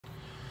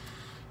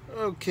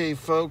Okay,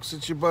 folks,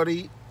 it's your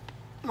buddy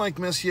Mike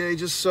Messier.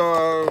 Just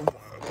saw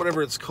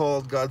whatever it's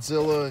called,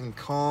 Godzilla and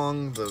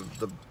Kong,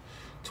 the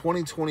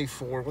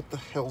 2024. What the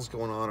hell's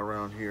going on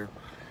around here?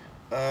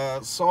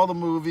 Saw the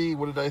movie.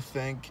 What did I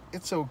think?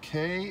 It's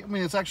okay. I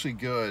mean, it's actually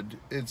good.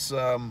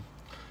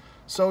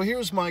 So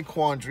here's my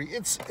quandary.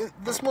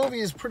 This movie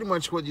is pretty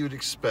much what you'd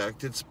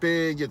expect. It's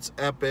big. It's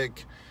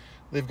epic.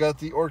 They've got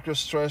the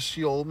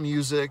orchestral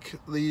music.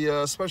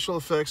 The special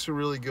effects are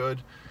really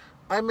good.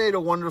 I made a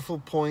wonderful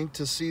point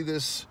to see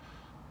this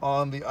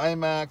on the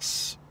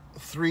IMAX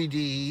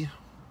 3D,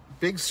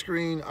 big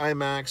screen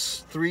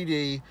IMAX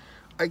 3D.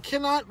 I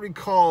cannot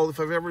recall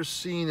if I've ever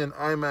seen an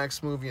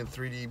IMAX movie in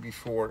 3D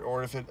before,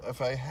 or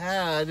if I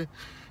had,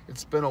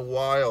 it's been a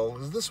while.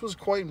 This was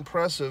quite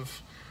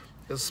impressive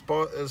as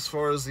far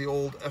as the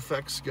old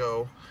FX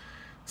go.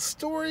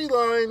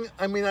 Storyline,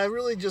 I mean, I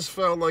really just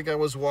felt like I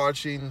was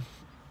watching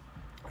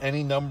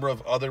any number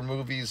of other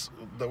movies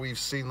that we've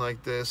seen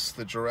like this,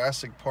 the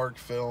Jurassic Park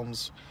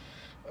films,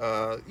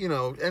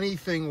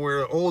 anything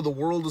where, the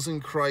world is in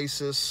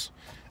crisis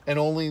and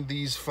only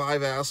these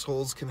five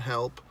assholes can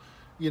help,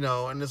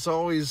 and it's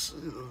always,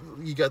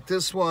 you got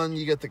this one,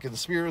 you got the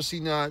conspiracy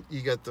nut,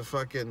 you got the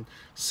fucking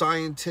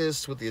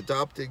scientist with the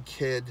adopted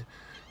kid.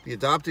 The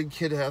adopted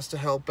kid has to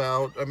help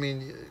out. I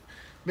mean, it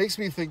makes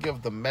me think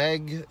of the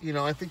Meg.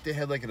 I think they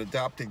had like an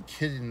adopted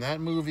kid in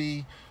that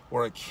movie,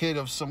 or a kid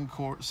of some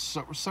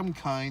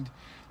kind.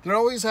 There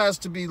always has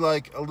to be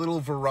like a little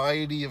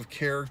variety of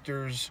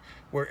characters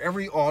where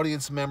every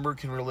audience member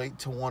can relate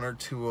to one or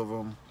two of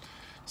them.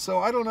 So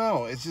I don't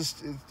know. It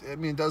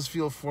does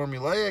feel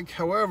formulaic.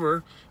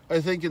 However, I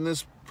think in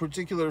this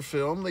particular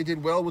film, they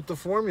did well with the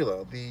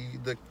formula.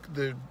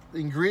 The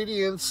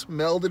ingredients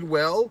melded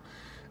well.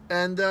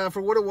 And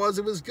for what it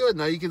was good.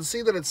 Now, you can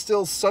see that it's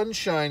still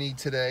sunshiny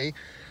today.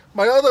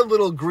 My other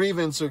little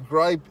grievance or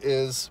gripe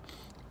is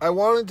I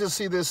wanted to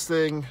see this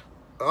thing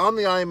on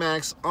the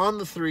IMAX, on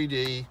the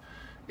 3D.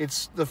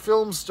 The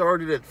film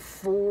started at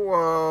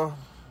 4...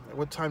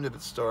 what time did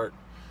it start?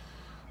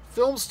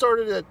 Film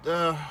started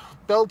at...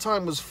 bell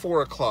time was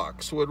 4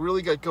 o'clock, so it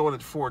really got going at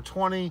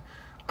 4:20.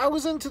 I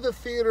was into the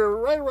theater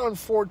right around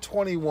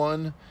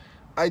 4:21.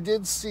 I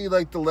did see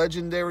like the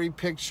legendary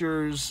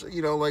pictures,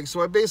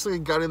 so I basically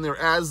got in there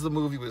as the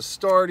movie was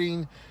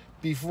starting,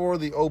 before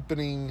the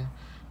opening,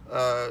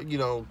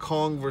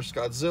 Kong versus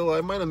Godzilla.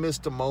 I might have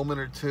missed a moment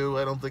or two.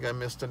 I don't think I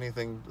missed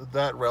anything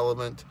that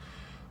relevant.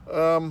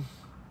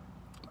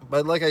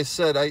 But like I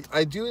said,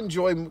 I do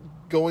enjoy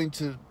going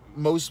to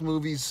most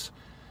movies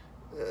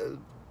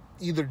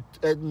either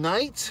at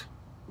night,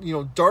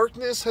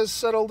 darkness has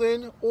settled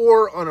in,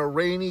 or on a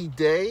rainy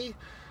day.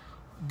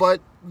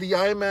 But the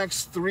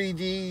IMAX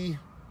 3D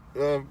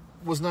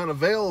was not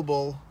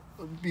available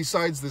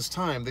besides this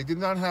time. They did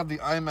not have the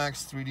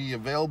IMAX 3D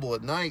available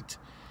at night.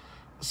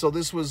 So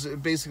this was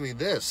basically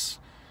this.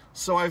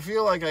 So I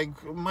feel like I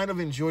might have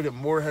enjoyed it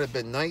more had it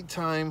been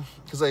nighttime,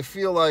 because I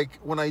feel like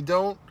when I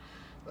don't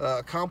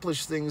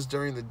accomplish things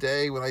during the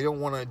day, when I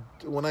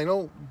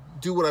don't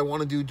do what I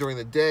want to do during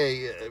the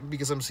day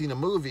because I'm seeing a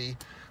movie,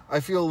 I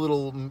feel a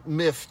little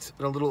miffed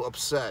and a little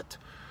upset.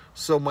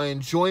 So my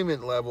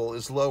enjoyment level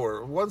is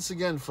lower. Once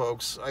again,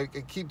 folks, I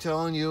keep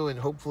telling you, and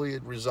hopefully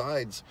it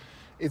resides,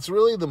 it's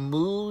really the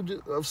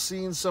mood of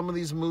seeing some of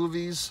these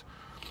movies.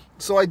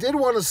 So I did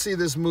want to see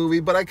this movie,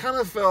 but I kind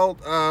of felt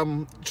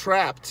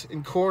trapped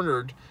and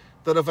cornered,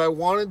 that if I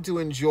wanted to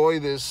enjoy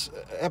this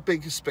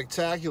epic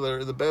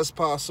spectacular the best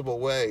possible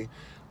way,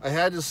 I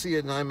had to see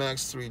it in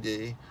IMAX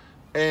 3D.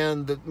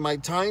 And my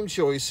time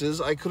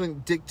choices, I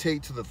couldn't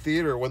dictate to the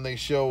theater when they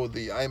show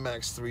the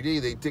IMAX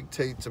 3D. They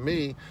dictate to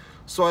me.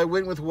 So I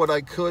went with what I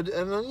could,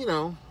 and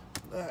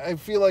I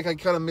feel like I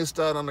kind of missed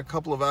out on a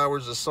couple of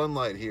hours of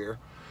sunlight here.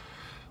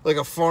 Like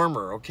a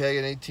farmer, okay,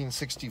 in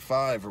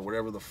 1865 or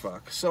whatever the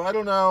fuck. So I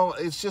don't know,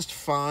 it's just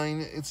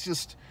fine. It's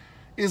just,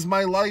 is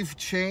my life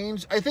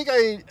changed? I think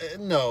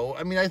no.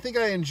 I mean, I think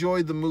I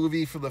enjoyed the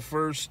movie for the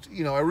first,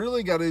 I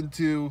really got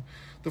into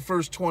the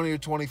first 20 or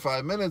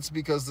 25 minutes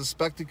because the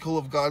spectacle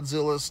of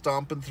Godzilla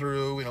stomping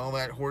through and all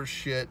that horse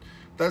shit,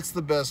 that's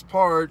the best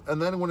part.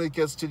 And then when it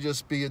gets to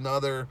just be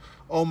another,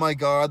 oh my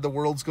God, the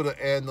world's going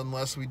to end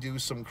unless we do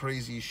some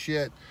crazy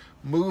shit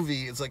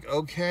movie, it's like,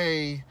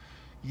 okay,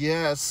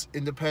 yes,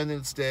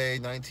 Independence Day,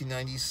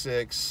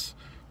 1996,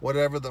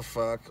 whatever the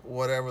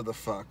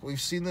fuck. We've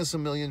seen this a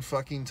million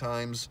fucking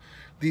times.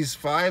 These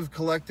five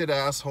collected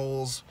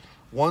assholes,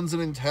 one's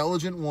an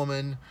intelligent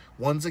woman,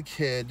 one's a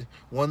kid,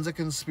 one's a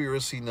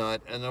conspiracy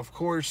nut, and of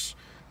course,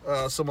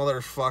 some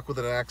other fuck with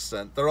an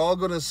accent. They're all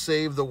going to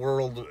save the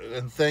world,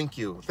 and thank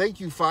you. Thank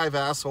you, five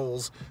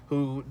assholes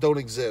who don't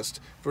exist,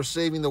 for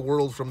saving the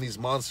world from these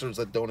monsters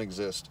that don't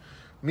exist.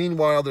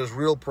 Meanwhile, there's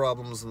real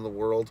problems in the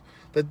world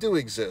that do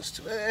exist.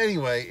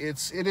 Anyway,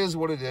 it is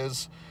what it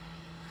is.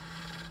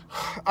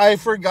 I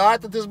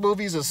forgot that this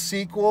movie's a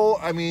sequel.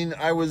 I mean,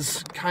 I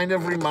was kind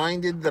of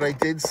reminded that I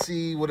did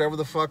see whatever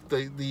the fuck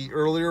the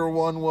earlier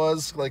one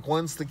was. Like,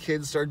 once the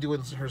kid started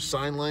doing her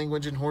sign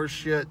language and horse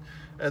shit,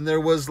 and there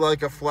was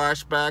like a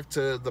flashback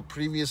to the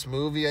previous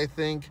movie, I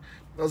think.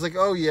 I was like,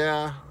 oh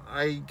yeah,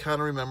 I kind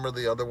of remember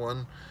the other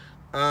one.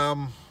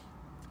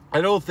 I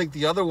don't think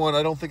the other one,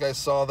 I don't think I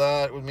saw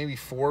that maybe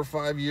 4 or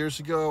 5 years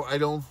ago. I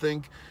don't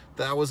think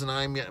that was an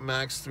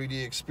IMAX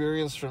 3D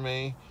experience for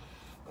me.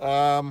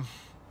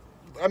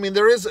 I mean,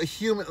 there is a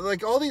human,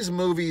 like all these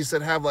movies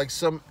that have like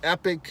some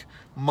epic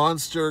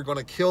monster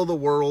gonna kill the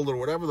world or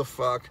whatever the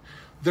fuck,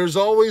 there's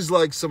always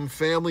like some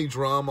family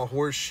drama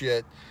horse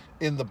shit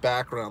in the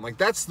background. Like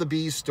that's the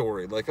B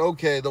story. Like,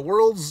 okay, the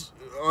world's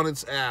on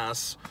its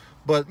ass,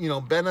 but you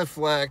know, Ben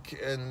Affleck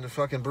and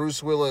fucking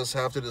Bruce Willis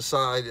have to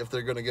decide if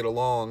they're gonna get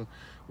along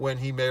when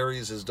he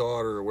marries his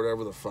daughter or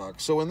whatever the fuck.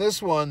 So in this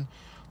one,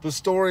 the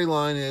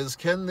storyline is,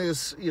 can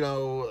this, you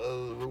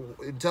know,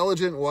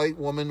 intelligent white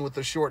woman with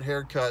a short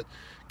haircut,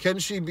 can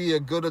she be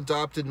a good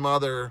adopted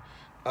mother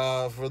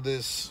for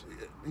this,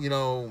 you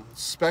know,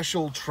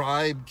 special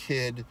tribe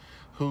kid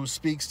who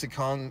speaks to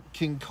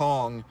King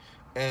Kong,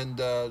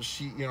 and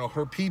she, you know,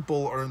 her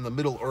people are in the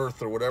Middle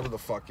Earth or whatever the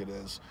fuck it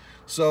is.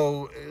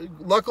 So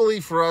luckily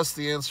for us,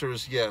 the answer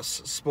is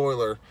yes.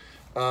 Spoiler.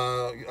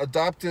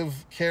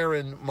 Adoptive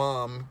Karen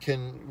mom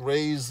can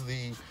raise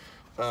the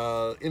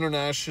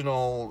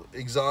international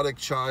exotic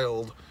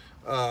child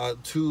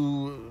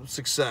to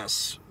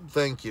success.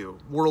 Thank you.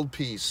 World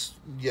peace.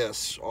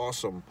 Yes,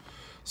 awesome.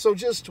 So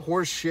just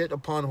horse shit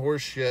upon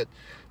horse shit.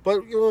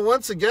 But you know,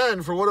 once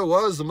again, for what it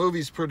was, the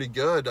movie's pretty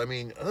good. I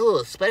mean,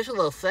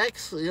 special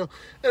effects, you know,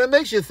 and it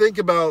makes you think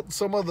about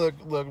some of the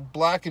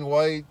black and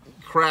white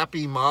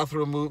crappy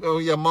Mothra movie. Oh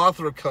yeah,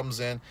 Mothra comes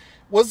in.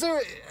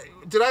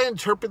 Did I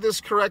interpret this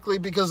correctly?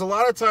 Because a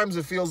lot of times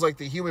it feels like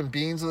the human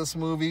beings in this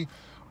movie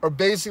are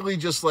basically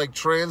just like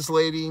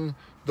translating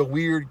the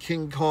weird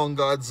King Kong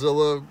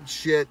Godzilla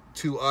shit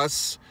to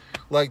us,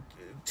 like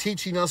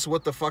teaching us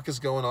what the fuck is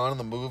going on in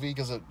the movie,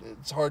 because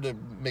it's hard to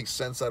make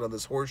sense out of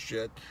this horse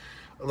shit.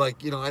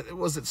 Like, you know,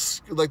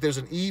 like there's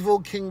an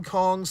evil King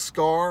Kong,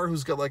 Scar,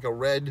 who's got like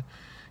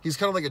he's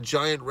kind of like a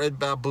giant red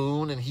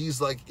baboon, and he's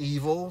like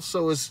evil.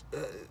 So is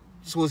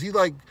he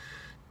like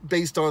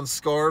based on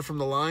Scar from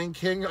The Lion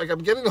King? Like, I'm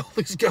getting all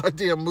these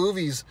goddamn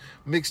movies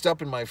mixed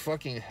up in my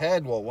fucking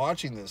head while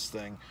watching this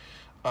thing.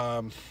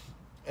 What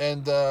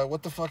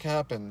the fuck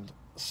happened?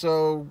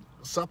 So,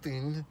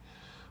 something.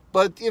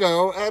 But, you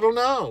know, I don't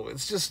know.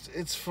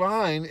 It's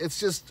fine. It's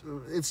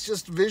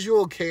just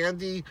visual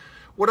candy.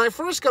 When I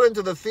first got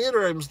into the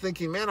theater, I was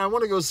thinking, man, I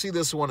want to go see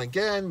this one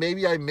again.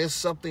 Maybe I missed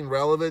something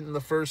relevant in the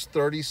first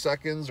 30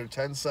 seconds or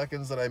 10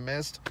 seconds that I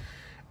missed.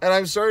 And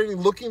I'm starting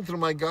looking through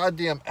my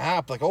goddamn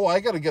app, like, oh, I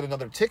got to get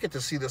another ticket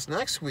to see this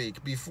next week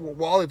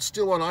while it's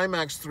still on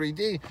IMAX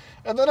 3D.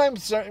 And then I'm,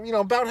 you know,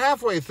 about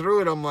halfway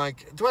through it, I'm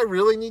like, do I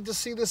really need to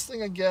see this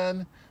thing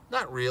again?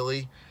 Not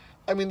really.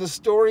 I mean, the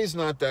story's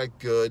not that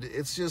good.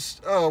 It's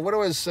just, what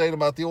do I say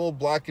about the old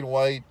black and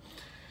white?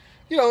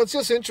 You know, it's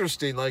just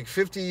interesting. Like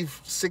 50,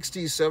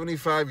 60,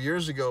 75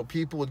 years ago,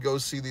 people would go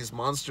see these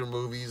monster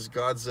movies,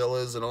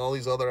 Godzillas, and all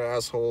these other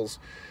assholes.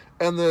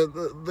 And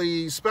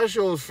the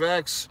special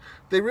effects,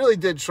 they really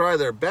did try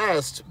their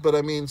best, but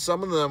I mean,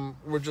 some of them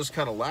were just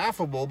kind of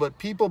laughable, but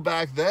people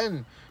back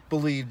then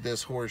believed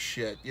this horse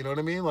shit. You know what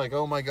I mean? Like,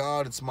 oh my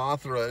God, it's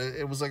Mothra.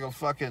 It was like a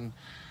fucking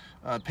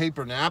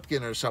paper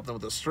napkin or something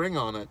with a string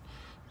on it.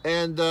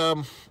 And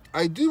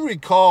I do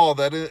recall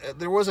that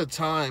there was a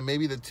time,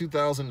 maybe the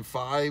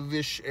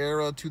 2005-ish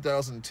era,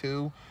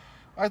 2002.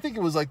 I think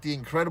it was like The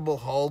Incredible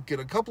Hulk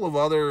and a couple of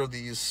other of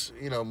these,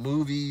 you know,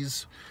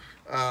 movies.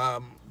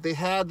 They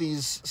had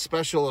these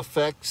special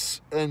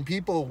effects, and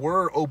people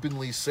were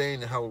openly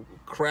saying how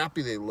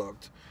crappy they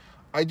looked.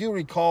 I do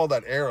recall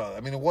that era. I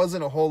mean, it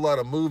wasn't a whole lot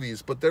of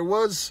movies, but there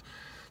was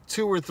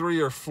 2 or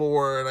 3 or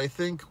 4, and I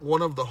think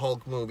one of the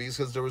Hulk movies,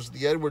 because there was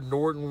the Edward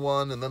Norton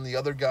one, and then the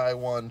other guy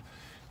one,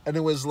 and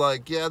it was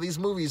like, yeah, these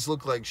movies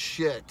look like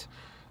shit.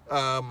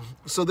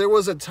 So there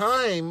was a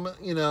time,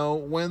 you know,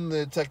 when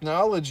the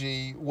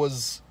technology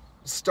was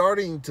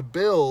starting to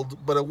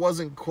build, but it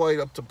wasn't quite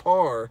up to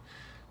par.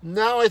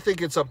 Now I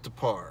think it's up to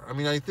par. I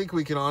mean, I think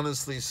we can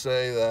honestly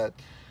say that,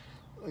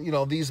 you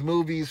know, these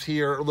movies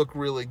here look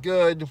really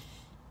good.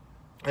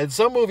 And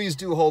some movies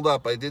do hold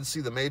up. I did see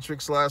The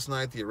Matrix last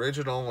night, the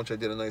original, which I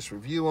did a nice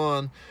review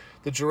on.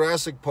 The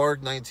Jurassic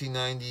Park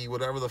 1990,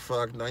 whatever the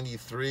fuck,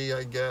 93,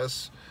 I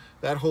guess.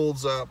 That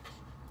holds up.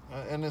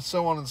 And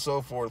so on and so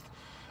forth.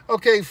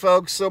 Okay,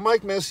 folks, so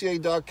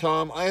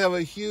MikeMessier.com. I have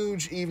a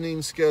huge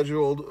evening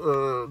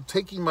scheduled,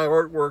 taking my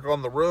artwork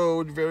on the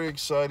road. Very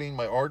exciting,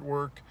 my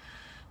artwork.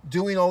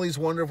 Doing all these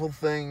wonderful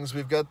things.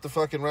 We've got the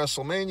fucking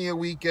WrestleMania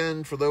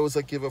weekend for those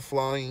that give a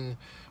flying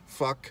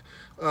fuck.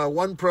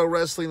 One Pro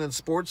Wrestling and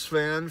Sports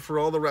Fan for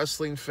all the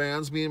wrestling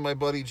fans. Me and my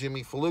buddy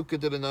Jimmy Faluca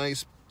did a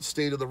nice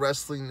State of the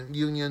Wrestling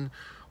Union,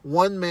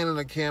 One Man and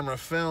a Camera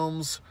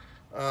films.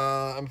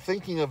 I'm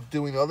thinking of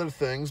doing other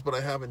things, but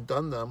I haven't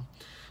done them.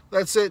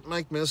 That's it,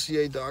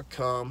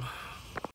 MikeMessier.com.